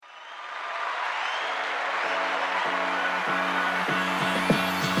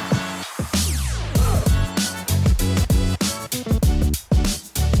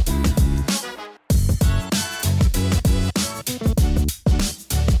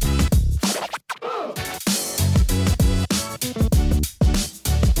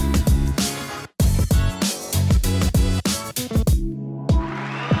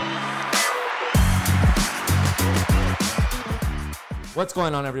What's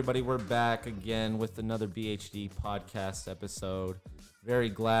going on, everybody? We're back again with another BHD podcast episode. Very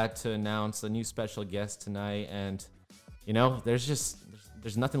glad to announce a new special guest tonight. And, you know, there's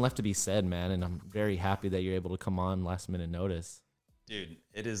nothing left to be said, man. And I'm very happy that you're able to come on last minute notice. Dude,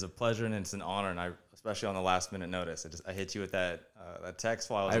 it is a pleasure and it's an honor. And especially on the last minute notice, I hit you with that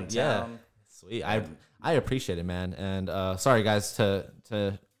text while I was in town. Sweet. I appreciate it, man. And sorry, guys,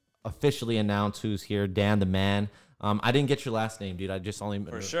 to officially announce who's here. Dan the Man. I didn't get your last name, dude. I just only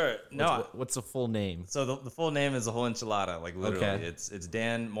for sure. No, what's the full name? So the full name is the whole enchilada, like literally. Okay. It's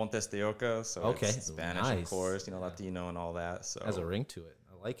Dan Montes de Oca, so okay, it's Spanish, nice. Of course, Latino and all that. So has a ring to it.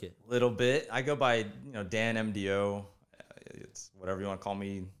 I like it. Little bit. I go by Dan MDO. It's whatever you want to call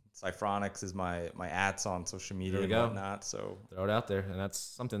me. Cyphronics is my @s on social media and whatnot. So throw it out there, and that's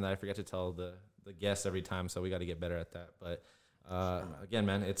something that I forget to tell the guests every time. So we got to get better at that. But again,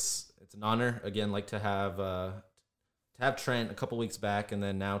 man, it's an honor. Again, like to have Trent a couple weeks back, and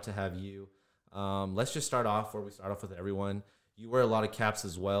then now to have you. Let's just start off where we start off with everyone. You wear a lot of caps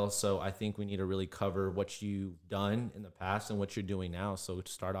as well, so I think we need to really cover what you've done in the past and what you're doing now. So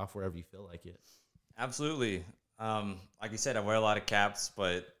to start off wherever you feel like it. Absolutely. Like you said, I wear a lot of caps,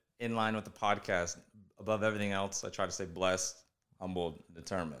 but in line with the podcast, above everything else, I try to stay blessed, humbled,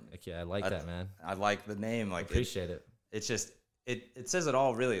 determined. Heck yeah, I like that, man. I like the name. Like appreciate it. It's just it says it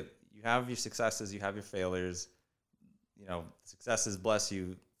all, really. You have your successes, you have your failures. Successes bless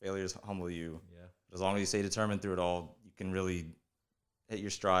you, failures humble you. Yeah. But as long as you stay determined through it all, you can really hit your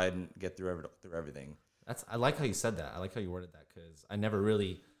stride and get through everything. I like how you said that. I like how you worded that because I never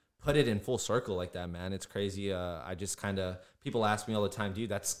really put it in full circle like that, man. It's crazy. I just kind of, people ask me all the time, dude,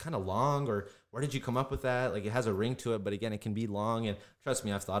 that's kind of long, or where did you come up with that? Like, it has a ring to it, but again, it can be long. And trust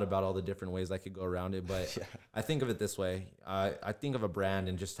me, I've thought about all the different ways I could go around it, but yeah. I think of it this way. I think of a brand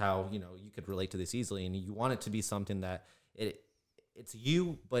and just how, you could relate to this easily, and you want it to be something that it's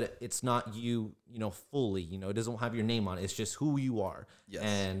you, but it's not you, fully, it doesn't have your name on it. It's just who you are. Yes.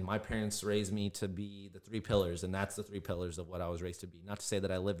 And my parents raised me to be the 3 pillars, and that's the 3 pillars of what I was raised to be. Not to say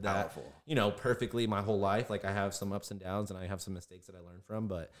that I lived that, perfectly my whole life. Like, I have some ups and downs, and I have some mistakes that I learned from,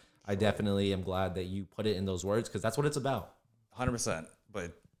 but I definitely am glad that you put it in those words, because that's what it's about. 100%.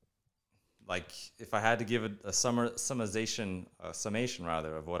 But like, if I had to give a summation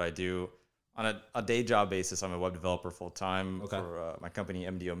of what I do on a day job basis, I'm a web developer full time for my company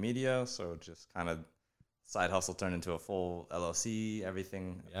MDO Media. So just kind of side hustle turned into a full LLC,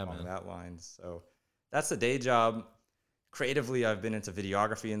 everything along that line. So that's the day job. Creatively, I've been into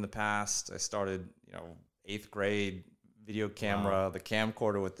videography in the past. I started, 8th grade, video camera, the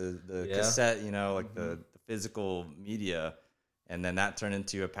camcorder with the cassette, the physical media. And then that turned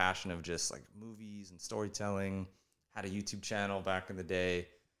into a passion of just like movies and storytelling. Had a YouTube channel back in the day.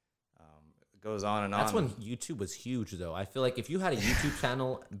 Goes on and on. That's when YouTube was huge, though. I feel like if you had a YouTube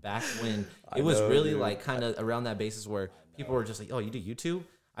channel back when it was really like kind of around that basis where people were just like, oh, you do YouTube?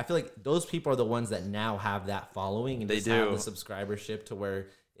 I feel like those people are the ones that now have that following and they have the subscribership to where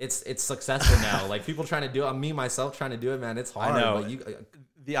it's successful now. Like, people trying to do it. Me, myself, trying to do it, man. It's hard. I know. But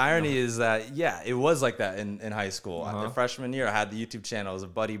the irony is that, it was like that in high school. The freshman year, I had the YouTube channel. It was a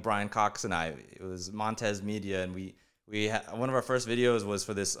buddy, Brian Cox, and I. It was Montez Media, and one of our first videos was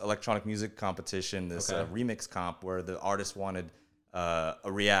for this electronic music competition, this remix comp where the artist wanted a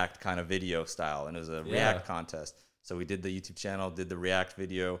React kind of video style, and it was a React contest. So we did the YouTube channel, did the React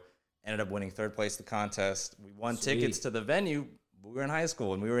video, ended up winning 3rd place the contest. We won tickets to the venue. We were in high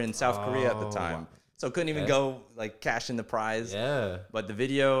school, and we were in South Korea at the time. So couldn't even go like cash in the prize. Yeah. But the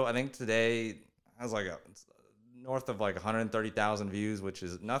video, I think today has like north of like 130,000 views, which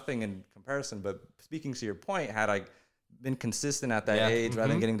is nothing in comparison. But speaking to your point, had I been consistent at that age rather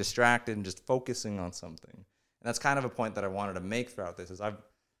than getting distracted and just focusing on something. And that's kind of a point that I wanted to make throughout this, is I've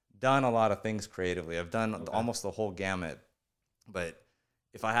done a lot of things creatively. I've done almost the whole gamut. But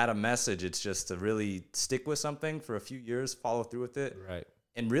if I had a message, it's just to really stick with something for a few years, follow through with it. Right.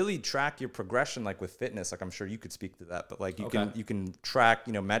 And really track your progression, like with fitness. Like, I'm sure you could speak to that, but like you can track,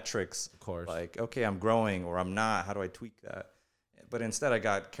 metrics. Of course. Like, okay, I'm growing or I'm not. How do I tweak that? But instead I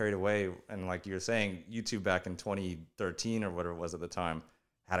got carried away, and like you're saying, YouTube back in 2013 or whatever it was at the time,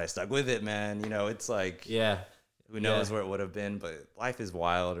 had I stuck with it, man, it's like, who knows where it would have been, but life is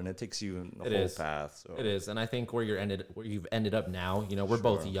wild and it takes you in the whole path. So. It is. And I think where you've ended up now, we're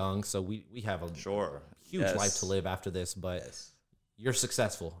both young, so we have a huge life to live after this, but you're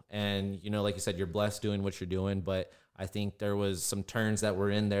successful. And, like you said, you're blessed doing what you're doing, but I think there was some turns that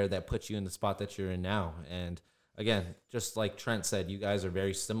were in there that put you in the spot that you're in now. And again, just like Trent said, you guys are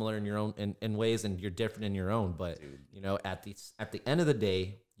very similar in your own in ways, and you're different in your own. But at the end of the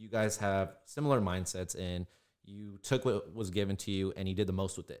day, you guys have similar mindsets, and you took what was given to you and you did the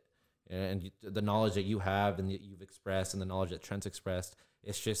most with it. And the knowledge that you have and that you've expressed and the knowledge that Trent's expressed,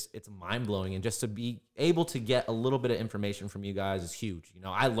 it's mind blowing. And just to be able to get a little bit of information from you guys is huge. You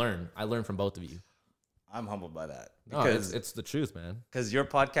know, I learn from both of you. I'm humbled by that because it's the truth, man. Because your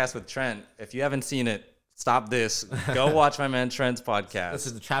podcast with Trent, if you haven't seen it, stop this. Go watch my man Trent's podcast. This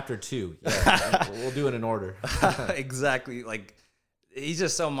is the chapter 2. Yeah, we'll do it in order. Exactly. Like, he's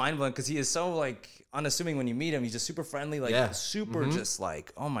just so mind blowing because he is so like unassuming when you meet him. He's just super friendly, like super just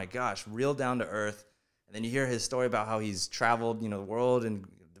like, oh my gosh, real down to earth. And then you hear his story about how he's traveled, you know, the world and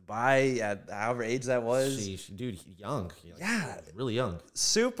Dubai at however age that was. Sheesh, dude, young. Yeah, really young.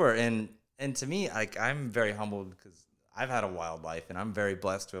 Super. And to me, like, I'm very humbled because I've had a wild life, and I'm very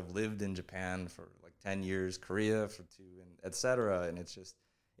blessed to have lived in Japan for like 10 years, Korea for 2, and et cetera. And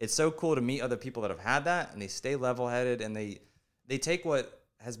it's so cool to meet other people that have had that, and they stay level-headed, and they take what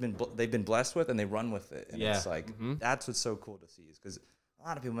they've been blessed with, and they run with it. And it's like, that's what's so cool to see, is because a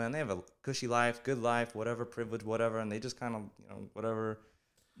lot of people, man, they have a cushy life, good life, whatever, privilege, whatever, and they just kind of, you know, whatever.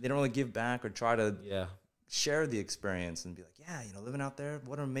 They don't really give back or try to share the experience and be like, yeah, you know, living out there,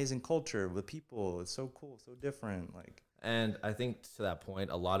 what an amazing culture with people. It's so cool, so different. Like, and I think to that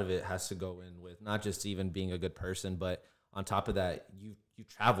point, a lot of it has to go in with not just even being a good person, but on top of that, you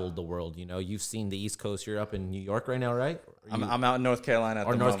traveled the world. You know, you've seen the East Coast. You're up in New York right now, right? I'm out in North Carolina.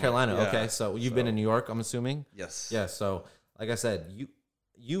 Or North Carolina. Yeah. Okay, so you've been in New York, I'm assuming. Yes. Yeah. So, like I said,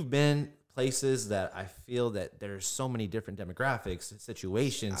 you've been places that I feel that there's so many different demographics,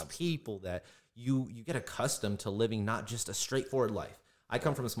 situations, people that you get accustomed to living not just a straightforward life. I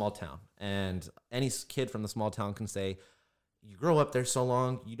come from a small town, and any kid from the small town can say, you grow up there so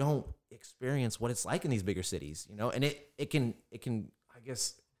long, you don't experience what it's like in these bigger cities, you know, and it can I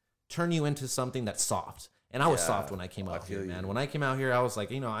guess turn you into something that's soft. And I was soft when I came out here, man. When I came out here, I was like,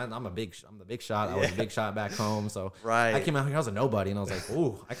 you know, I'm the big shot. I was a big shot back home. So I came out here, I was a nobody, and I was like,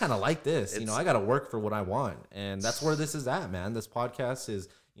 ooh, I kind of like this. You know, I got to work for what I want. And that's where this is at, man. This podcast is,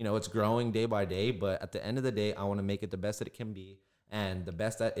 you know, it's growing day by day. But at the end of the day, I want to make it the best that it can be. And the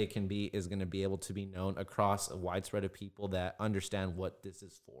best that it can be is going to be able to be known across a wide spread of people that understand what this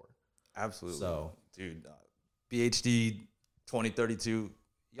is for. Absolutely. So, dude, BHD 2032,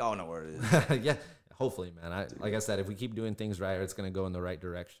 y'all know where it is. Yeah. Hopefully, man. Like I said, if we keep doing things right, it's going to go in the right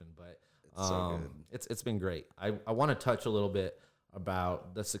direction. But it's been great. I want to touch a little bit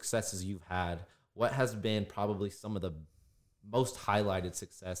about the successes you've had. What has been probably some of the most highlighted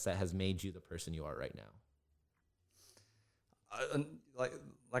success that has made you the person you are right now?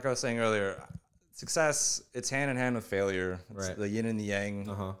 Like I was saying earlier, success, it's hand in hand with failure. It's the yin and the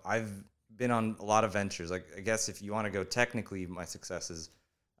yang. I've been on a lot of ventures. Like, I guess if you want to go technically, my successes,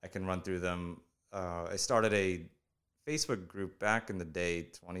 I can run through them. I started a Facebook group back in the day,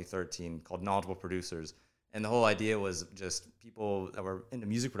 2013, called Knowledgeable Producers. And the whole idea was just people that were into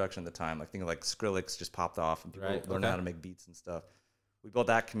music production at the time, like think of like Skrillex just popped off and people learned how to make beats and stuff. We built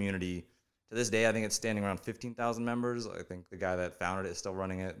that community. To this day, I think it's standing around 15,000 members. I think the guy that founded it is still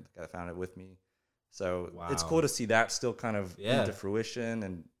running it, the guy that founded it with me. So it's cool to see that still kind of into fruition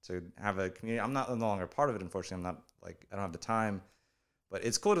and to have a community. I'm no longer part of it, unfortunately. I don't have the time. But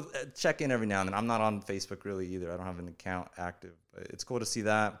it's cool to check in every now and then. I'm not on Facebook really either. I don't have an account active. But it's cool to see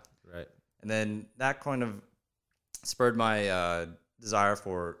that. Right. And then that kind of spurred my desire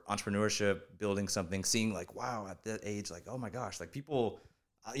for entrepreneurship, building something, seeing like, wow, at that age, like, oh my gosh, like people,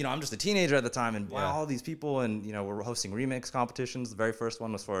 you know, I'm just a teenager at the time, and wow, all these people, and, you know, we're hosting remix competitions. The very first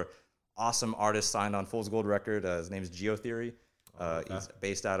one was for awesome artist signed on Fool's Gold record. His name is Geotheory. He's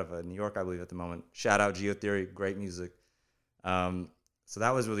based out of New York, I believe, at the moment. Shout out Geotheory, great music. So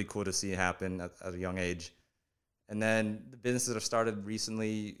that was really cool to see it happen at a young age. And then the businesses that have started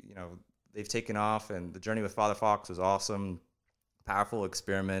recently, you know, they've taken off, and the journey with Father Fox was awesome, powerful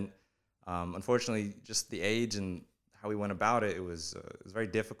experiment. Unfortunately, just the age and how we went about it, it was very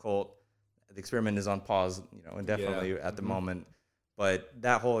difficult. The experiment is on pause, you know, indefinitely at the moment. But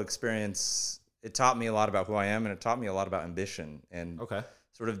that whole experience, it taught me a lot about who I am, and it taught me a lot about ambition and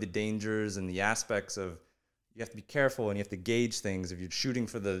sort of the dangers and the aspects of, you have to be careful and you have to gauge things. If you're shooting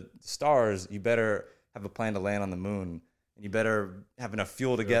for the stars, you better have a plan to land on the moon, and you better have enough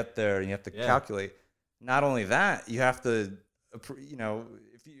fuel to get there, and you have to calculate. Not only that, you have to, you know,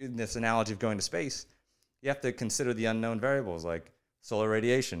 in this analogy of going to space, you have to consider the unknown variables like solar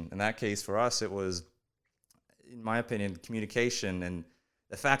radiation. In that case, for us, it was, in my opinion, communication, and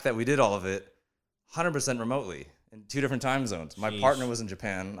the fact that we did all of it 100% remotely in 2 different time zones. My partner was in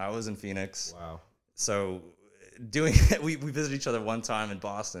Japan. I was in Phoenix. Wow. So doing we visited each other one time in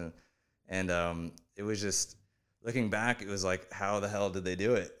Boston, and it was just, looking back, it was like, how the hell did they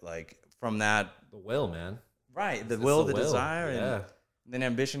do it? Like, from that, the will, man. Right. The It's will, the the will. desire. Yeah. And then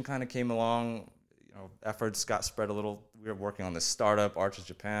ambition kind of came along. You know, efforts got spread a little. We were working on this startup, Arches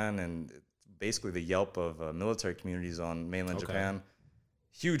Japan, and it's basically the Yelp of military communities on mainland Okay. Japan.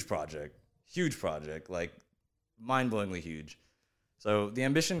 Huge project, like mind-blowingly huge. So the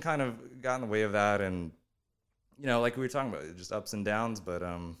ambition kind of got in the way of that, and you know, like we were talking about, just ups and downs. But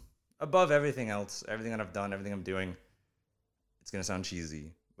above everything else, everything that I've done, everything I'm doing, it's gonna sound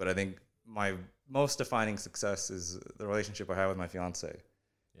cheesy, but I think my most defining success is the relationship I have with my fiance,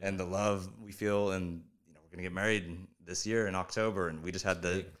 and the love we feel. And you know, we're gonna get married this year in October, and we just had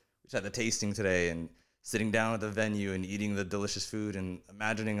the tasting today, and sitting down at the venue and eating the delicious food and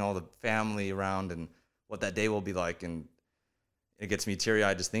imagining all the family around and what that day will be like. And it gets me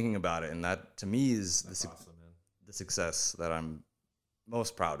teary-eyed just thinking about it. And that, to me, is That's awesome, man. the success that I'm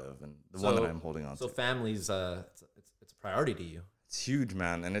most proud of, and the one that I'm holding on to. So family's it's a priority to you. It's huge,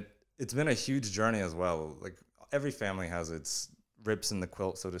 man. And it's been a huge journey as well. Like every family has its rips in the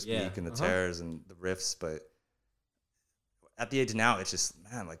quilt, so to speak, and the tears and the rifts. But at the age now, it's just,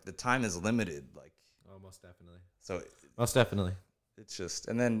 man, like the time is limited. Like, Oh, most definitely. so Most definitely. it's just,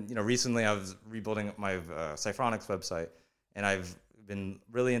 and then, you know, recently I was rebuilding my Cyphronics website, and I've been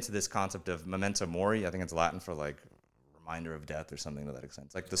really into this concept of memento mori. I think it's Latin for like reminder of death or something to that extent.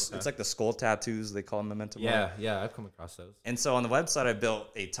 It's like this, It's like the skull tattoos, they call them memento mori. Yeah, I've come across those. And so on the website, I built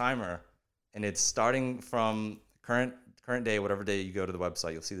a timer, and it's starting from current day, whatever day you go to the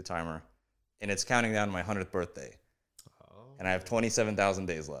website, you'll see the timer, and it's counting down to my 100th birthday. And I have 27,000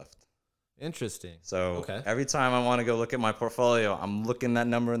 days left. Interesting. So every time I want to go look at my portfolio, I'm looking that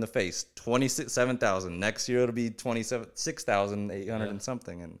number in the face. 27,000. Next year it'll be 6,800 and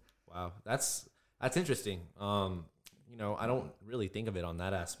something. And wow, that's interesting. You know, I don't really think of it on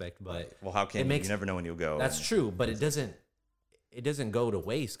that aspect, but well, how can you never know when you'll go? That's true, but it doesn't go to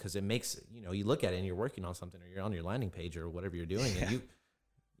waste, because it makes, you know, you look at it and you're working on something, or you're on your landing page or whatever you're doing, and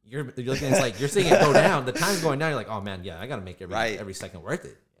you're looking, it's like you're seeing it go down. The time's going down. You're like, oh man, yeah, I got to make every second worth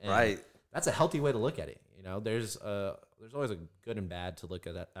it. And that's a healthy way to look at it. You know, there's always a good and bad to look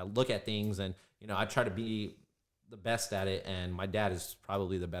at that. I look at things, and you know, I try to be the best at it. And my dad is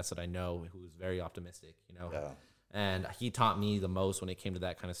probably the best that I know, who's very optimistic. You know, and he taught me the most when it came to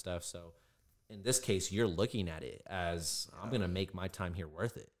that kind of stuff. So in this case, you're looking at it as I'm gonna make my time here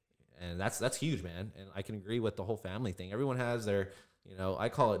worth it, and that's huge, man. And I can agree with the whole family thing. Everyone has their, you know, I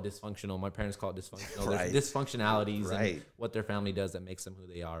call it dysfunctional. My parents call it dysfunctional. There's dysfunctionalities and what their family does that makes them who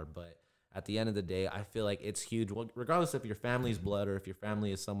they are. But at the end of the day, I feel like it's huge. Regardless if your family's blood or if your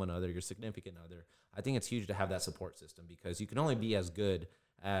family is someone other, your significant other, I think it's huge to have that support system, because you can only be as good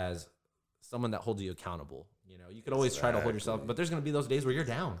as someone that holds you accountable. You know, you could always try to hold yourself, but there's going to be those days where you're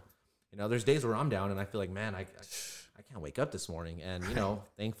down. You know, there's days where I'm down and I feel like, man, I can't wake up this morning. And, you know,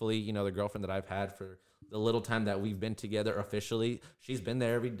 thankfully, you know, the girlfriend that I've had for the little time that we've been together officially, she's been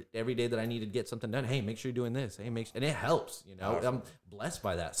there every day that I need to get something done. Hey, make sure you're doing this. Hey, and it helps, you know. I'm blessed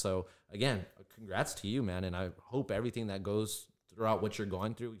by that. So again, congrats to you, man. And I hope everything that goes throughout what you're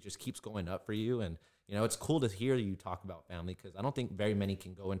going through just keeps going up for you. And, you know, it's cool to hear you talk about family, because I don't think very many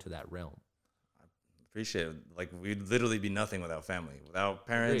can go into that realm. Appreciate it. Like, we'd literally be nothing without family, without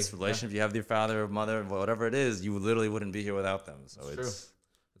parents, relationship you have with your father or mother, whatever it is, you literally wouldn't be here without them. So it's true.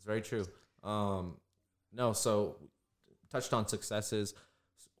 It's very true. No, so touched on successes.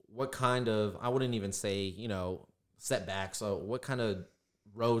 What kind of, I wouldn't even say, you know, setbacks. So what kind of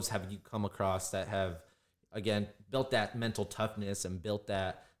roads have you come across that have, again, built that mental toughness and built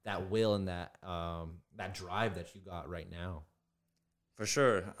that will and that drive that you got right now? For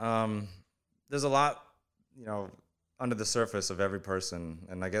sure. There's a lot, you know, under the surface of every person.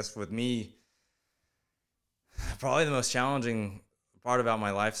 And I guess with me, probably the most challenging part about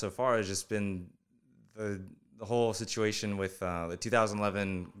my life so far has just been the whole situation with the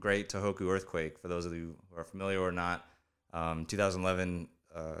 2011 Great Tohoku earthquake. For those of you who are familiar or not, 2011,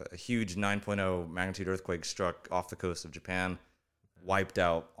 a huge 9.0 magnitude earthquake struck off the coast of Japan, wiped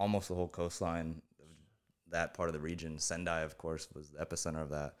out almost the whole coastline of that part of the region. Sendai, of course, was the epicenter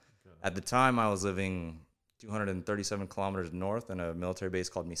of that. At the time, I was living 237 kilometers north in a military base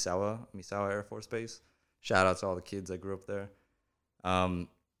called Misawa Air Force Base. Shout out to all the kids that grew up there.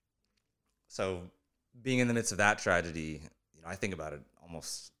 So being in the midst of that tragedy, you know, I think about it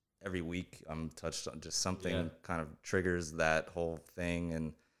almost every week. I'm touched on just something kind of triggers that whole thing.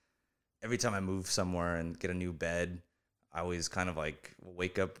 And every time I move somewhere and get a new bed, I always kind of like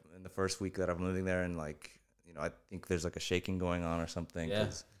wake up in the first week that I'm living there and like, you know, I think there's like a shaking going on or something. Yeah,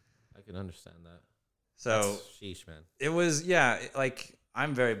 I can understand that. So sheesh, man. It was, like,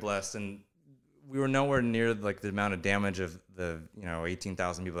 I'm very blessed. And we were nowhere near like the amount of damage of the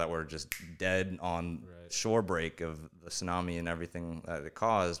 18,000 people that were just dead on shore break of the tsunami and everything that it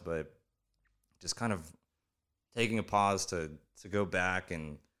caused, but just kind of taking a pause to go back,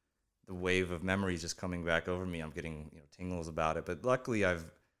 and the wave of memories just coming back over me. I'm getting tingles about it, but luckily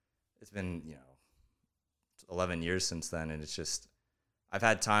it's been 11 years since then, and it's just I've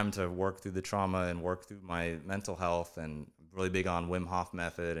had time to work through the trauma and work through my mental health, and really big on Wim Hof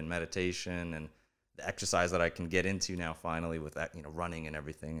method and meditation and the exercise that I can get into now finally with that, running and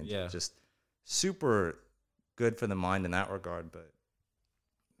everything. And just super good for the mind in that regard. But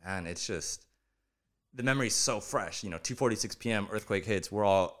man, it's just, the memory's so fresh. 2:46 p.m. earthquake hits. We're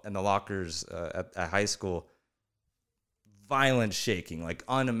all in the lockers at high school. Violent shaking, like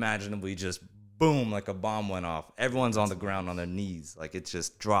unimaginably, just boom, like a bomb went off. Everyone's on the ground on their knees, like it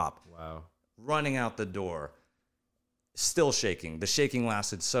just dropped. Wow. Running out the door, still shaking. The shaking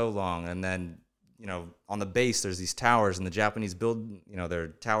lasted so long, and then on the base there's these towers, and the Japanese build they're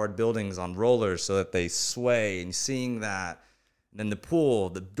towered buildings on rollers so that they sway, and seeing that. And then the pool,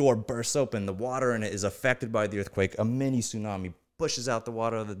 the door bursts open, the water in it is affected by the earthquake. A mini tsunami pushes out the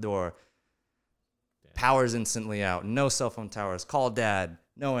water of the door. Damn. Power's instantly out. No cell phone towers. Call dad.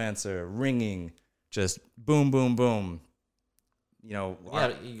 No answer. Ringing. Just boom, boom, boom. You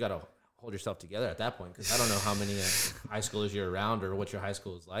gotta hold yourself together at that point, because I don't know how many high schoolers you're around or what your high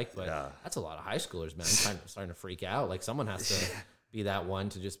school is like, but that's a lot of high schoolers, man. I'm starting to freak out. Like, someone has to be that one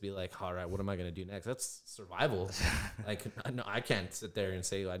to just be like, all right, what am I going to do next? That's survival. Like, no, I can't sit there and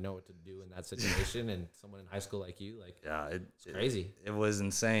say I know what to do in that situation. And someone in high school like you, like, it's crazy. It was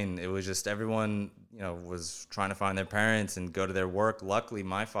insane. It was just everyone, was trying to find their parents and go to their work. Luckily,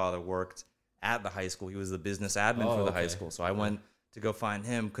 my father worked at the high school. He was the business admin for the high school. So I went to go find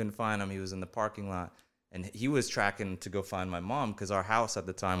him, couldn't find him. He was in the parking lot. And he was tracking to go find my mom, because our house at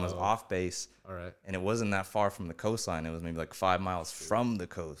the time was off base. All right. And it wasn't that far from the coastline. It was maybe like 5 miles from the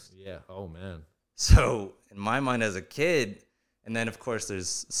coast. Yeah. Oh, man. So in my mind as a kid, and then, of course,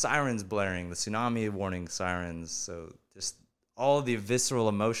 there's sirens blaring, the tsunami warning sirens. So just all the visceral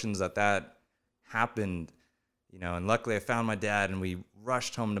emotions that happened, and luckily I found my dad, and we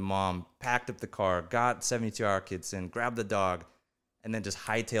rushed home to mom, packed up the car, got 72-hour kits in, grabbed the dog, and then just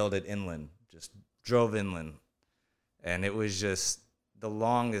hightailed it inland. Just drove inland, and it was just the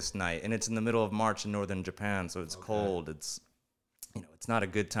longest night, and it's in the middle of March in northern Japan, so it's cold. It's it's not a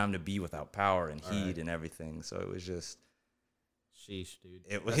good time to be without power and heat and everything. So it was just, sheesh, dude.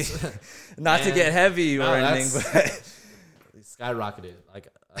 It was not to get heavy or anything, but skyrocketed. Like,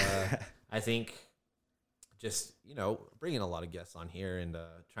 I think just bringing a lot of guests on here and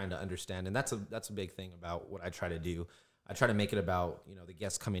trying to understand, and that's a big thing about what I try to do. I try to make it about the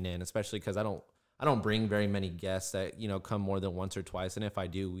guests coming in, especially because I don't bring very many guests that come more than once or twice, and if I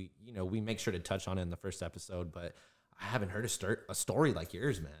do, we make sure to touch on it in the first episode. But I haven't heard a story like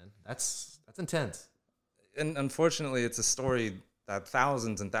yours, man. That's intense. And unfortunately, it's a story that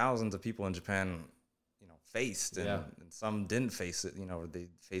thousands and thousands of people in Japan faced, and some didn't face it. Or they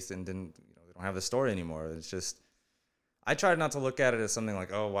faced it and didn't. They don't have the story anymore. It's just, I tried not to look at it as something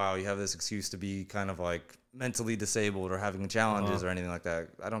like, oh wow, you have this excuse to be kind of like mentally disabled or having challenges or anything like that.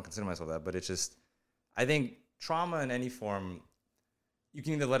 I don't consider myself that, but it's just, I think trauma in any form, you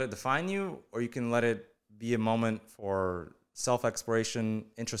can either let it define you, or you can let it be a moment for self-exploration,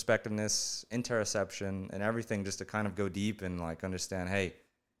 introspectiveness, interoception, and everything, just to kind of go deep and like understand, hey,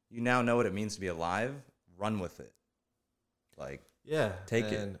 you now know what it means to be alive, run with it. Like, take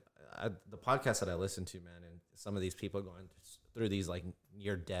it. The podcast that I listen to, man, and some of these people going through these like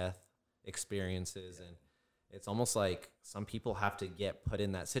near-death experiences, and it's almost like some people have to get put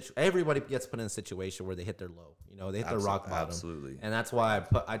in that situation. Everybody gets put in a situation where they hit their low, they hit their rock bottom. Absolutely. And that's why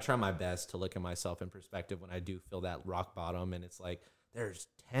I try my best to look at myself in perspective when I do feel that rock bottom. And it's like, there's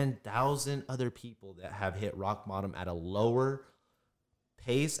 10,000 other people that have hit rock bottom at a lower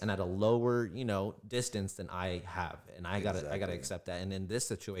pace and at a lower, distance than I have. And I gotta accept that. And in this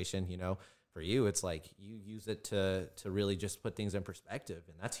situation, for you, it's like you use it to really just put things in perspective,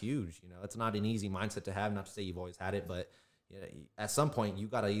 and that's huge. It's not an easy mindset to have. Not to say you've always had it, but at some point you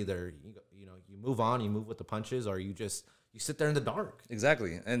gotta either you move on, you move with the punches, or you sit there in the dark.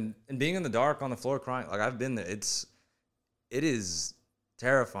 Exactly, and being in the dark on the floor crying, like I've been there. It is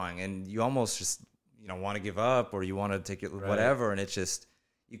terrifying, and you almost just want to give up, or you want to take it whatever, and it's just,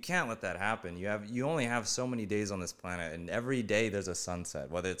 you can't let that happen. You only have so many days on this planet, and every day there's a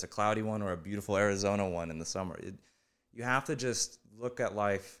sunset, whether it's a cloudy one or a beautiful Arizona one in the summer. You have to just look at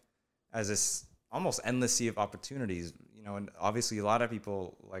life as this almost endless sea of opportunities. And obviously a lot of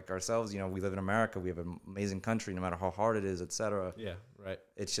people like ourselves, we live in America, we have an amazing country, no matter how hard it is, etc. Yeah, Right.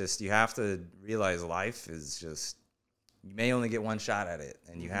 It's just, you have to realize life is just, you may only get one shot at it,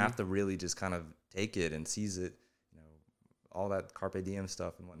 and you have to really just kind of take it and seize it, you know, all that carpe diem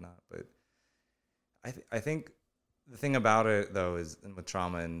stuff and whatnot. But I think the thing about it, though, is, and with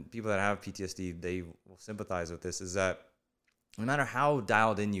trauma and people that have PTSD, they will sympathize with this, is that no matter how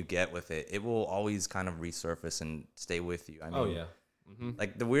dialed in you get with it, it will always kind of resurface and stay with you. I mean,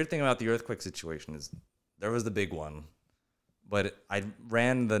 like the weird thing about the earthquake situation is there was the big one, but I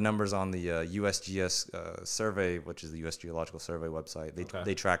ran the numbers on the USGS survey, which is the US Geological Survey website.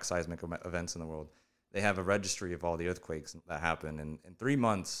 They track seismic events in the world. They have a registry of all the earthquakes that happen. And in 3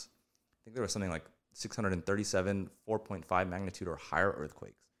 months, I think there was something like 637 4.5 magnitude or higher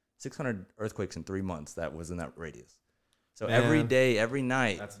earthquakes. 600 earthquakes in 3 months that was in that radius. So every day, every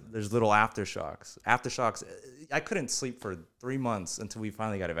night, there's little aftershocks. Aftershocks. I couldn't sleep for 3 months until we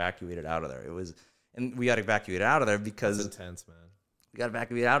finally got evacuated out of there. And we got evacuated out of there because that's intense, man. We got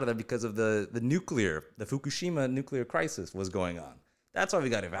evacuated out of there because of the Fukushima nuclear crisis was going on. That's why we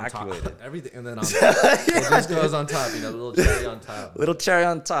got evacuated. Everything, and then on this goes on top, you know, little cherry on top. Little cherry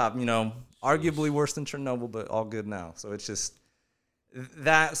on top, you know, arguably worse than Chernobyl, but all good now. So it's just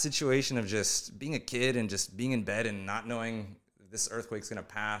that situation of just being a kid and just being in bed and not knowing if this earthquake's going to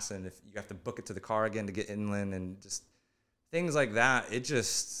pass and if you have to book it to the car again to get inland and just things like that.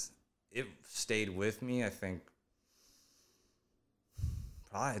 It stayed with me, I think,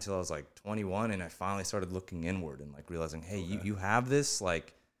 probably until I was like 21, and I finally started looking inward and like realizing, hey, you have this,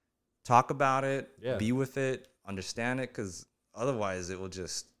 like, talk about it, be with it, understand it, because otherwise it will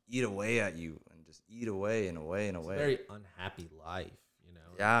just eat away at you and just eat away and away and away. It's a very unhappy life, you know.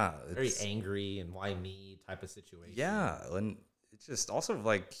 Yeah. Very angry and why me type of situation. Yeah, and it's just also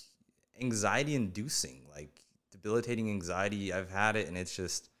like anxiety inducing, like debilitating anxiety. I've had it, and it's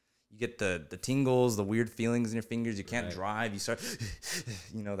just, you get the tingles, the weird feelings in your fingers. You can't drive. You start,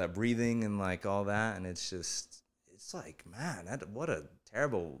 you know, that breathing and like all that. And it's just, it's like, man, what a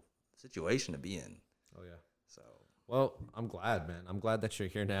terrible situation to be in. Oh, yeah. So, well, I'm glad, man. I'm glad that you're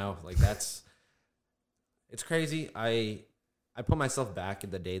here now. Like, it's crazy. I put myself back in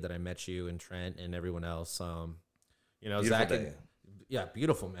the day that I met you and Trent and everyone else. You know, beautiful Zach. day. Yeah,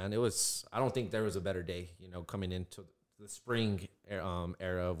 beautiful, man. It was, I don't think there was a better day, you know, coming into the spring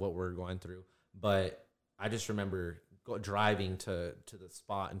era of what we're going through. But I just remember driving to the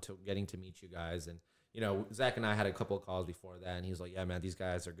spot until getting to meet you guys. And, you know, Zach and I had a couple of calls before that, and he's like, yeah, man, these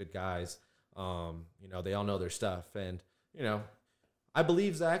guys are good guys. You know, they all know their stuff. And, you know, I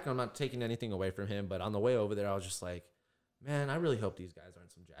believe Zach. I'm not taking anything away from him, but on the way over there, I was just like, man, I really hope these guys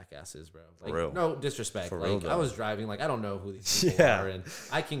aren't some jackasses, bro. Like, real. No disrespect. For like, real, I was driving, like, I don't know who these people are, and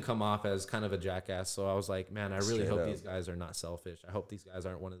I can come off as kind of a jackass. So I was like, man, I really hope these guys are not selfish. I hope these guys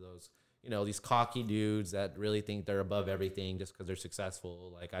aren't one of those, you know, these cocky dudes that really think they're above everything just because they're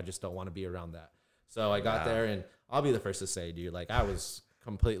successful. Like, I just don't want to be around that. So I got there, and I'll be the first to say, dude, like, I was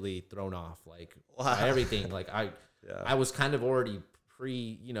completely thrown off, like, by everything. Like, I was kind of already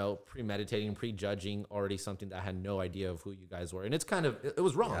premeditating, prejudging already something that I had no idea of who you guys were. And it's kind of, it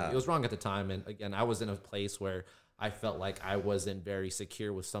was wrong. It was wrong at the time. And again, I was in a place where I felt like I wasn't very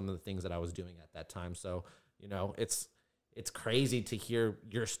secure with some of the things that I was doing at that time. So, you know, it's crazy to hear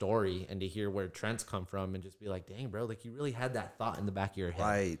your story and to hear where Trent's come from and just be like, dang, bro, like, you really had that thought in the back of your head.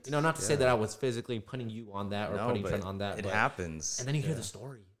 Right. You know, not to say that I was physically putting you on that or putting Trent on that. It happens. And then you hear the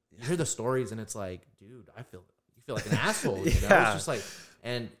story. You hear the stories, and it's like, dude, you feel like an asshole, you know? It's just like,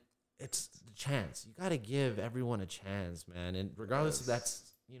 and it's the chance. You got to give everyone a chance, man. And regardless if that's,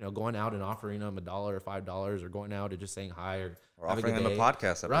 you know, going out and offering them $1 or $5 or going out and just saying hi or offering them a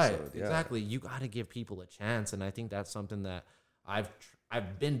podcast episode. Right, exactly. You got to give people a chance. And I think that's something that I've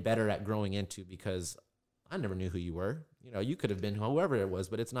been better at growing into, because I never knew who you were. You know, you could have been whoever it was,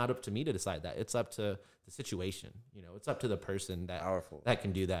 but it's not up to me to decide that. It's up to the situation. You know, it's up to the person that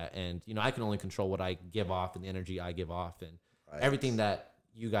can do that. And, you know, I can only control what I give off and the energy I give off. And everything that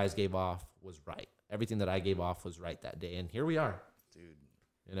you guys gave off was right. Everything that I gave off was right that day. And here we are. Dude.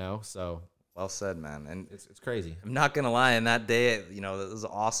 You know, so. Well said, man. And it's crazy. I'm not going to lie. In that day, you know, it was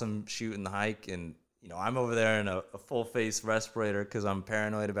an awesome shoot and the hike. And, you know, I'm over there in a full face respirator because I'm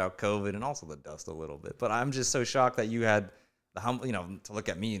paranoid about COVID and also the dust a little bit. But I'm just so shocked that you had the humble, you know, to look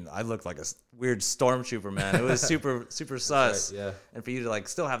at me. I looked like a weird stormtrooper, man. It was super sus. Right, yeah. And for you to like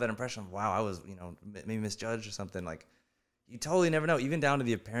still have that impression of, wow, I was, you know, maybe misjudged or something. Like, you totally never know, even down to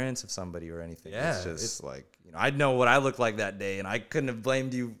the appearance of somebody or anything. Yeah, it's just like, you know, I know what I looked like that day, and I couldn't have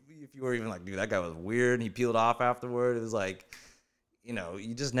blamed you if you were even like, dude, that guy was weird and he peeled off afterward. It was like, you know,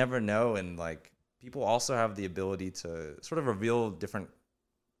 you just never know. And like, people also have the ability to sort of reveal different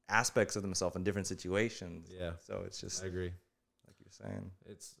aspects of themselves in different situations. Yeah. So it's just, I agree. like you you're saying.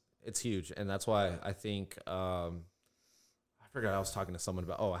 It's huge, and that's why I think I forgot I was talking to someone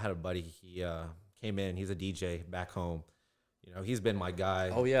about. Oh, I had a buddy. He came in. He's a DJ back home. You know, he's been my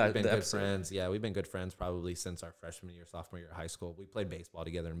guy. Oh yeah, we've been good friends. Yeah, we've been good friends probably since our freshman year, sophomore year of high school. We played baseball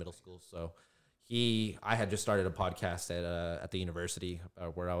together in middle school. So I had just started a podcast at the university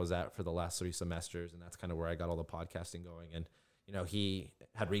where I was at for the last 3 semesters, and that's kind of where I got all the podcasting going. And you know, he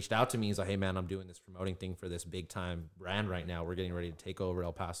had reached out to me. He's like, "Hey man, I'm doing this promoting thing for this big time brand right now. We're getting ready to take over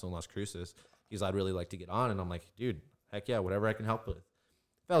El Paso and Las Cruces." He's like, "I'd really like to get on," and I'm like, "Dude, heck yeah, whatever I can help with."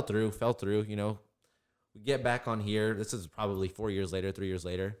 Fell through. You know. We get back on here. This is probably 4 years later, 3 years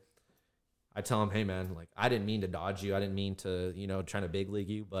later. I tell him, "Hey man, like I didn't mean to dodge you. I didn't mean to, you know, trying to big league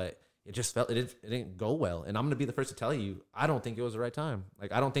you, but it just felt it didn't go well." And I'm gonna be the first to tell you, I don't think it was the right time.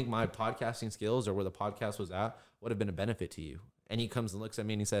 Like I don't think my podcasting skills or where the podcast was at would have been a benefit to you. And he comes and looks at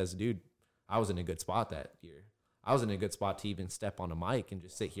me and he says, "Dude, I was in a good spot that year. I was in a good spot to even step on a mic and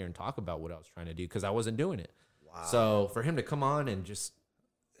just sit here and talk about what I was trying to do because I wasn't doing it." Wow. So for him to come on and just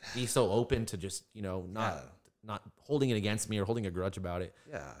be so open to just, you know, not holding it against me or holding a grudge about it.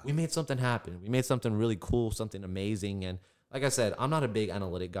 Yeah. We made something happen. We made something really cool, something amazing. And like I said, I'm not a big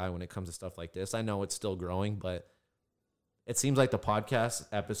analytic guy when it comes to stuff like this. I know it's still growing, but it seems like the podcast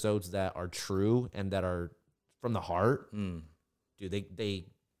episodes that are true and that are from the heart, dude, they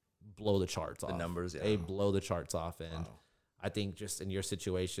blow the charts off. The numbers, yeah. They blow the charts off. And I think just in your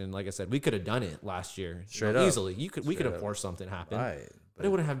situation, like I said, we could have done it last year. Straight up. Easily. We could have forced something to happen. Right. But it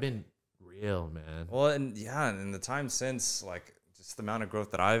wouldn't have been real, man. Well, and yeah, and in the time since, like, just the amount of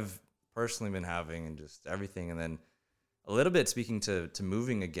growth that I've personally been having and just everything, and then a little bit speaking to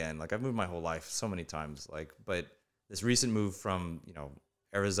moving again. Like, I've moved my whole life so many times, like, but this recent move from, you know,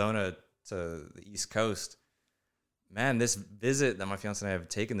 Arizona to the East Coast, man, this visit that my fiance and I have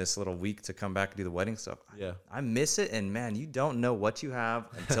taken this little week to come back and do the wedding stuff, yeah, I miss it. And man, you don't know what you have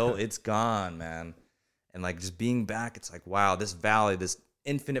until it's gone, man. And like just being back, it's like, wow, this valley, this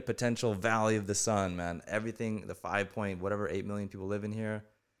infinite potential valley of the sun, man. Everything, the 8 million people live in here.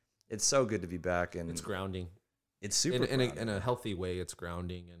 It's so good to be back, and it's grounding. It's super in a healthy way. It's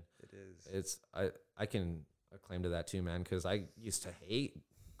grounding, and it is. It's I can claim to that too, man. Because I used to hate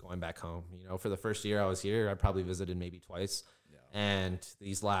going back home. You know, for the first year I was here, I probably visited maybe twice. Yeah. And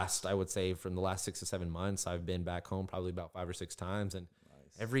these last, I would say, from the last 6 to 7 months, I've been back home probably about 5 or 6 times, and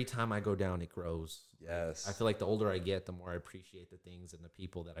every time I go down, it grows. Yes. I feel like the older I get, the more I appreciate the things and the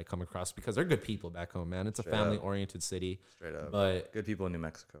people that I come across because they're good people back home, man. It's a family-oriented city. Straight up. But good people in New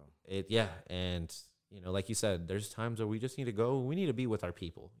Mexico. And, you know, like you said, there's times where we just need to go. We need to be with our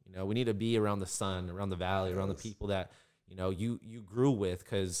people. You know, we need to be around the sun, around the valley, around the people that, you know, you grew with,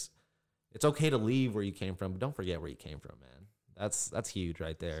 because it's okay to leave where you came from, but don't forget where you came from, man. That's huge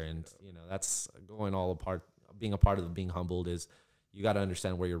right there. And, you know, that's going all apart. Being a part of being humbled is, you got to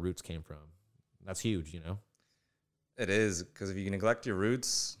understand where your roots came from. That's huge, you know? It is, because if you neglect your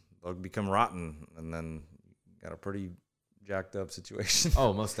roots, they'll become rotten, and then you got a pretty jacked up situation.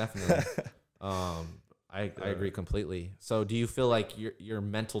 Oh, most definitely. I agree completely. So do you feel like your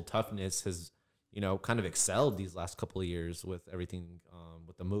mental toughness has, you know, kind of excelled these last couple of years with everything,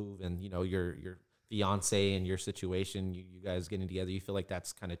 with the move and, you know, your fiance and your situation, you guys getting together? You feel like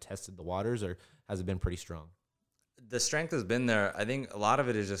that's kind of tested the waters, or has it been pretty strong? The strength has been there. I think a lot of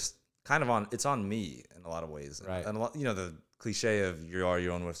it is just kind of it's on me in a lot of ways. Right. And you know, the cliche of you are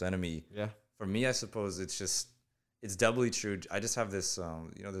your own worst enemy. Yeah. For me, I suppose it's doubly true. I just have this,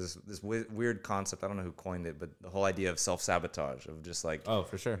 you know, this weird concept. I don't know who coined it, but the whole idea of self-sabotage, of just like, oh,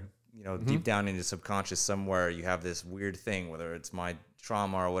 for sure. You know, deep down in your subconscious somewhere, you have this weird thing, whether it's my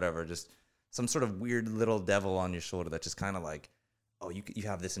trauma or whatever, just some sort of weird little devil on your shoulder that just kind of like, oh, you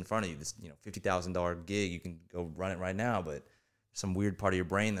have this in front of you, this, you know, $50,000 gig, you can go run it right now, but some weird part of your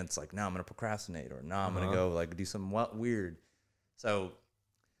brain that's like, no, I'm going to procrastinate, or no, I'm going to go like do something weird. So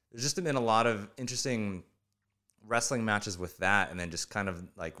there's just been a lot of interesting wrestling matches with that, and then just kind of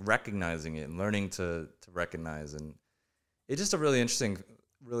like recognizing it and learning to recognize. And it's just a really interesting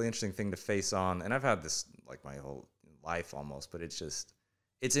thing to face on. And I've had this like my whole life almost, but it's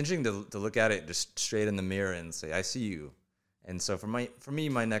interesting to look at it just straight in the mirror and say, I see you. And so for me,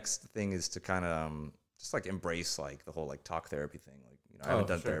 my next thing is to kind of just like embrace like the whole like talk therapy thing. Like, you know, I haven't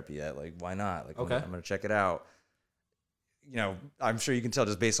done therapy yet. Like, why not? Like, okay, I'm gonna check it out. You know, I'm sure you can tell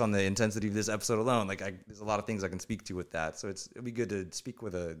just based on the intensity of this episode alone. Like, there's a lot of things I can speak to with that. So it'd be good to speak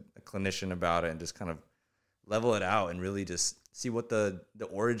with a clinician about it and just kind of level it out and really just see what the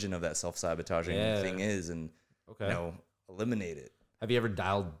origin of that self-sabotaging thing is, and you know, eliminate it. Have you ever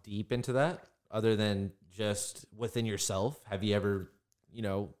dialed deep into that, other than just within yourself? Have you ever, you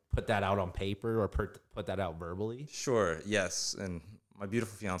know, put that out on paper or put that out verbally? Sure. Yes. And my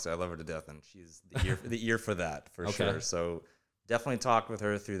beautiful fiance, I love her to death, and she's the ear for that for sure. So definitely talked with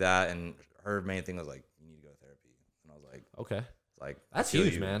her through that, and her main thing was like, you need to go to therapy. And I was like, okay. Like, that's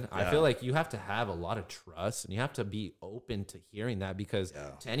huge, man. Yeah. I feel like you have to have a lot of trust, and you have to be open to hearing that, because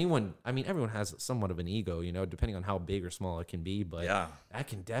to anyone, I mean, everyone has somewhat of an ego, you know, depending on how big or small it can be, but that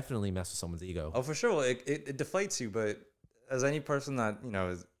can definitely mess with someone's ego. Oh, for sure. Well, it deflates you, but as any person that, you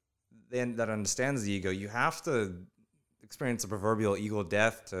know, that understands the ego, you have to experience the proverbial ego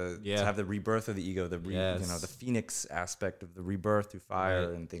death to have the rebirth of the ego, you know, the phoenix aspect of the rebirth through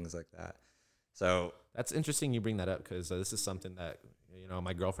fire and things like that. So that's interesting you bring that up, because this is something that, you know,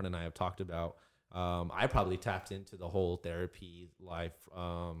 my girlfriend and I have talked about. I probably tapped into the whole therapy life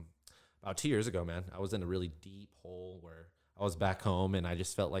about 2 years ago, man. I was in a really deep hole where I was back home, and I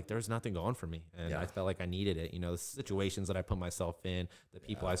just felt like there was nothing going for me, and I felt like I needed it. You know, the situations that I put myself in, the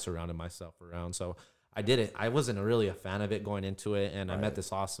people I surrounded myself around. So I did it. I wasn't really a fan of it going into it, and I met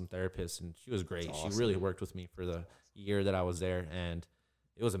this awesome therapist, and she was great. Awesome. She really worked with me for the year that I was there, and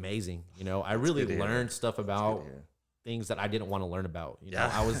it was amazing. You know, I really learned stuff about things that I didn't want to learn about. You know,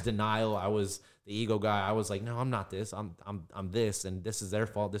 I was denial. I was the ego guy. I was like, no, I'm not this. I'm this, and this is their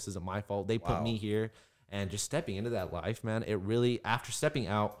fault. This isn't my fault. They put me here. And just stepping into that life, man, it really, after stepping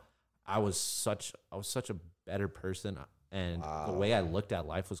out, I was such a better person, and the way I looked at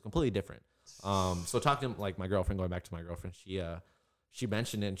life was completely different. So talking to like my girlfriend, going back to my girlfriend, she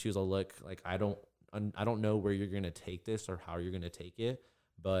mentioned it, and she was like, look, I don't know where you're gonna take this or how you're gonna take it,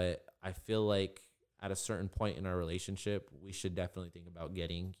 but I feel like at a certain point in our relationship, we should definitely think about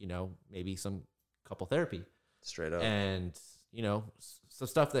getting, you know, maybe some couple therapy. Straight up. And, you know, some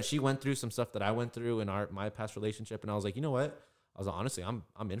stuff that she went through, some stuff that I went through in my past relationship. And I was like, you know what? I was like, honestly,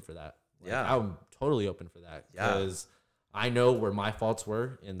 I'm in for that. Like, I'm totally open for that, because I know where my faults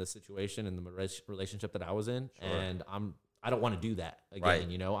were in the situation and the relationship that I was in. And I don't want to do that again.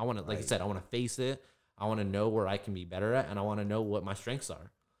 You know, I want to, like I said, I want to face it. I want to know where I can be better at, and I want to know what my strengths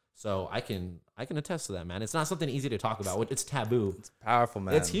are. So I can attest to that, man. It's not something easy to talk about. It's taboo. It's powerful,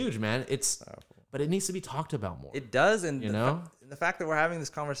 man. It's huge, man. It's powerful. But it needs to be talked about more. It does, and the fact that we're having this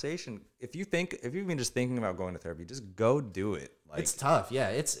conversation, if you've been just thinking about going to therapy, just go do it. Like, it's tough, yeah.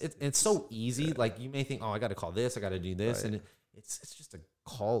 It's so easy. Like, you may think, oh, I got to call this, I got to do this, and it's just a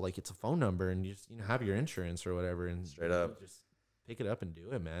call. Like, it's a phone number, and you just have your insurance or whatever, and straight up just pick it up and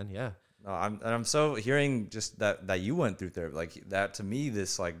do it, man. Yeah. No, I'm so hearing just that you went through therapy, like that, to me,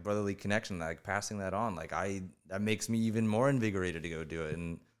 this like brotherly connection, like passing that on, like that makes me even more invigorated to go do it.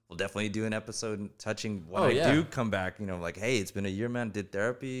 And we'll definitely do an episode touching when I do come back, you know, like, hey, it's been a year, man, did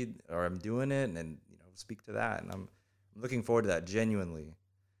therapy, or I'm doing it, and you know, speak to that. And I'm looking forward to that, genuinely.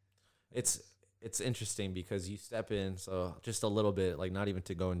 It's interesting because you step in, so just a little bit, like, not even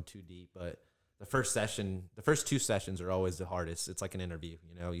to go in too deep, but the first two sessions are always the hardest. It's like an interview,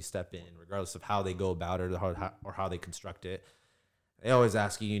 you know, you step in, regardless of how they go about it or how they construct it. They always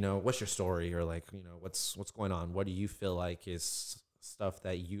ask you, you know, what's your story, or like, you know, what's going on? What do you feel like is stuff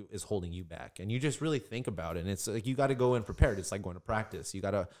that is holding you back? And you just really think about it. And it's like, you got to go in prepared. It's like going to practice. You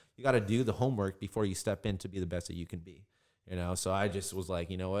got to do the homework before you step in to be the best that you can be, you know? So I just was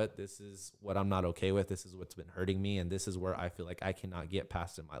like, you know what, this is what I'm not okay with. This is what's been hurting me. And this is where I feel like I cannot get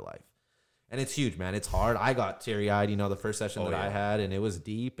past in my life. And it's huge, man. It's hard. I got teary-eyed, you know, the first session I had, and it was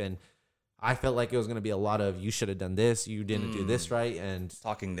deep, and I felt like it was going to be a lot of, you should have done this, you didn't do this right, and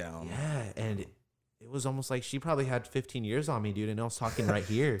talking down. Yeah, and it was almost like she probably had 15 years on me, dude, and I was talking right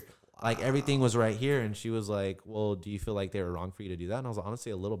here. Like, everything was right here, and she was like, well, do you feel like they were wrong for you to do that? And I was like,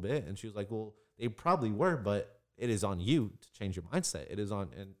 honestly, a little bit. And she was like, well, they probably were, but it is on you to change your mindset. It is on,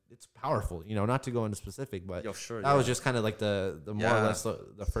 and it's powerful, you know, not to go into specific, but that was just kind of like the more or less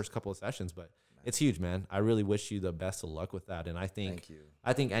the first couple of sessions, but it's huge, man. I really wish you the best of luck with that. And I think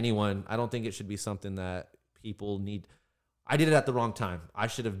anyone, I don't think it should be something that people need. I did it at the wrong time. I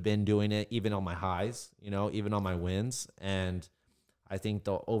should have been doing it even on my highs, you know, even on my wins. And I think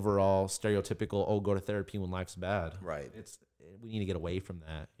the overall stereotypical, go to therapy when life's bad. Right. We need to get away from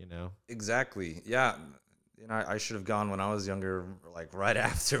that, you know? Exactly. Yeah. You know, I should have gone when I was younger, like right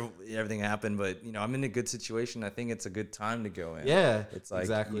after everything happened. But, you know, I'm in a good situation. I think it's a good time to go in. Yeah, it's like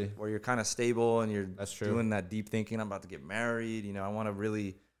exactly. Where you're kind of stable and you're doing that deep thinking. I'm about to get married. You know, I want to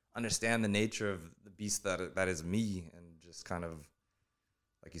really understand the nature of the beast that is me, and just kind of,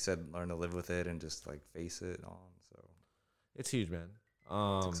 like you said, learn to live with it and just like face it on. So it's huge, man.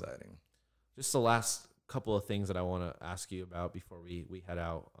 It's exciting. Just the last couple of things that I want to ask you about before we head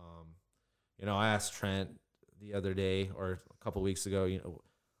out. You know, I asked Trent the other day or a couple of weeks ago, you know,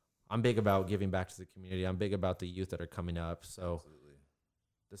 I'm big about giving back to the community. I'm big about the youth that are coming up. So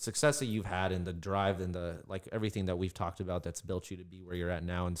the success that you've had and the drive and the like everything that we've talked about that's built you to be where you're at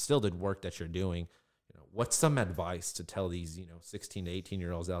now and still the work that you're doing, what's some advice to tell these 16 to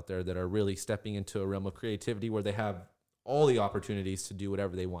 18-year-olds out there that are really stepping into a realm of creativity where they have all the opportunities to do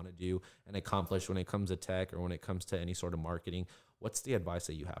whatever they want to do and accomplish when it comes to tech or when it comes to any sort of marketing? What's the advice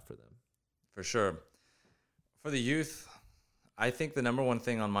that you have for them? For sure. For the youth, I think the number one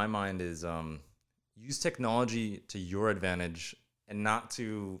thing on my mind is use technology to your advantage and not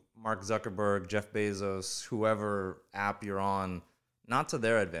to Mark Zuckerberg, Jeff Bezos, whoever app you're on, not to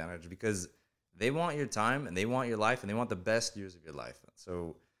their advantage, because they want your time and they want your life and they want the best years of your life.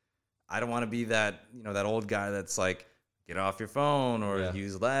 So I don't want to be that, that old guy that's like, get off your phone or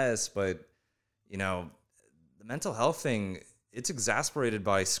use less. But, the mental health thing, it's exasperated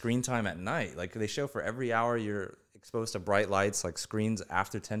by screen time at night. Like they show for every hour you're exposed to bright lights, like screens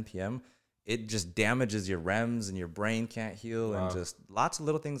after 10 p.m., it just damages your REMs and your brain can't heal. Wow. And just lots of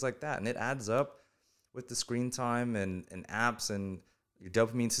little things like that. And it adds up with the screen time and apps, and your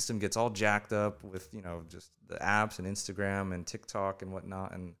dopamine system gets all jacked up with, just the apps and Instagram and TikTok and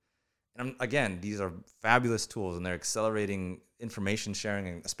whatnot. And again, these are fabulous tools and they're accelerating information sharing,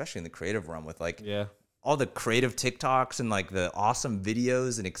 and especially in the creative realm with all the creative TikToks and like the awesome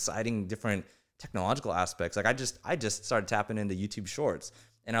videos and exciting different technological aspects. Like I just started tapping into YouTube Shorts.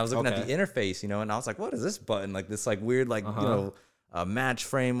 And I was looking at the interface, and I was like, what is this button? Like this like weird, like, match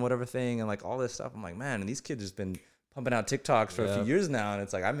frame, whatever thing. And like all this stuff. I'm like, man, and these kids just been pumping out TikToks for a few years now. And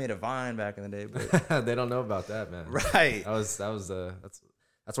it's like, I made a Vine back in the day. But they don't know about that, man. Right.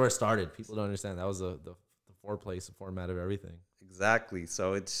 That's where it started. People don't understand. That was the foreplay, the format of everything. Exactly.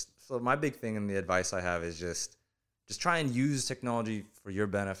 So my big thing and the advice I have is just try and use technology for your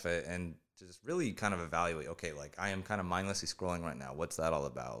benefit and just really kind of evaluate, okay, like I am kind of mindlessly scrolling right now. What's that all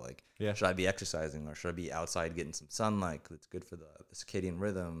about? Like, should I be exercising or should I be outside getting some sunlight? 'Cause it's good for the circadian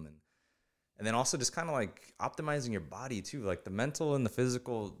rhythm. And then also just kind of like optimizing your body too. Like the mental and the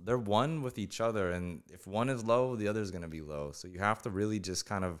physical, they're one with each other. And if one is low, the other is going to be low. So you have to really just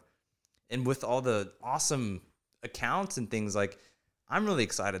kind of, and with all the awesome accounts and things, like I'm really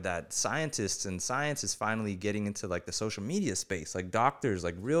excited that scientists and science is finally getting into like the social media space. Like doctors,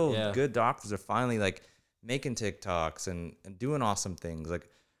 like real good doctors are finally like making TikToks and doing awesome things. Like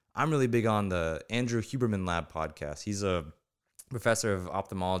I'm really big on the Andrew Huberman Lab podcast. He's a professor of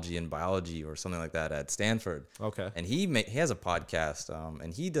ophthalmology and biology or something like that at Stanford. Okay. And he has a podcast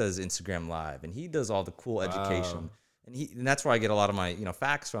and he does Instagram Live and he does all the cool education. And that's where I get a lot of my,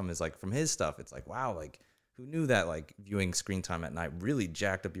 facts from, is like from his stuff. It's like, wow, like who knew that like viewing screen time at night really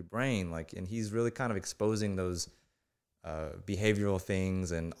jacked up your brain? Like, and he's really kind of exposing those behavioral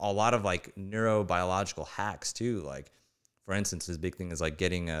things and a lot of like neurobiological hacks too. Like, for instance, his big thing is like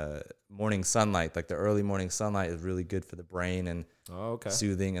getting morning sunlight. Like the early morning sunlight is really good for the brain and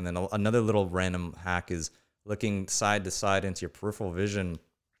soothing. And then another little random hack is looking side to side into your peripheral vision.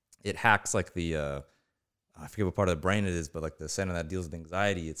 It hacks like the I forget what part of the brain it is, but like the center that deals with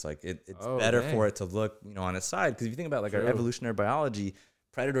anxiety. It's like it's better for it to look on its side, because if you think about like our evolutionary biology,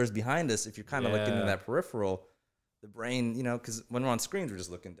 predators behind us. If you're kind of like into that peripheral, the brain, because when we're on screens, we're just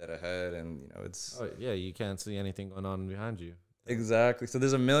looking dead ahead, and it's you can't see anything going on behind you. Exactly. So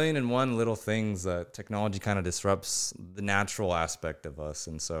there's 1,000,001 little things that technology kind of disrupts the natural aspect of us,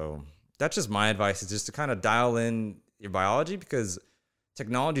 and so that's just my advice, is just to kind of dial in your biology, because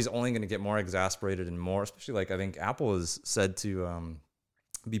technology is only going to get more exasperated and more, especially like I think Apple is said to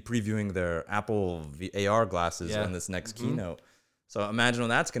be previewing their Apple AR glasses in this next keynote. So imagine what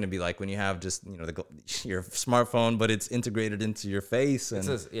that's going to be like when you have just your smartphone, but it's integrated into your face. And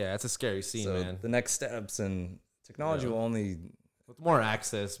it's a scary scene, man. The next steps, and technology will only, with more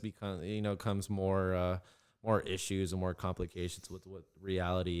access, comes more issues and more complications with what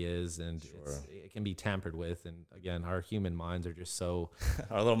reality is, and it can be tampered with. And again, our human minds are just so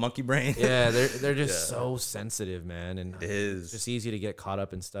our little monkey brain. They're just so sensitive, man. And it is. It's just easy to get caught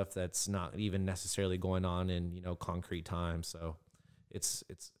up in stuff that's not even necessarily going on in concrete time. So it's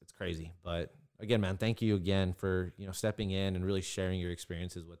crazy. But again, man, thank you again for stepping in and really sharing your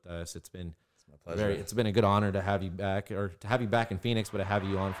experiences with us. It's been my pleasure. It's been a good honor to have you back, or to have you back in Phoenix, but to have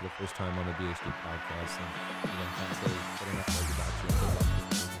you on for the first time on the BHD podcast. And thanks for putting up with everybody.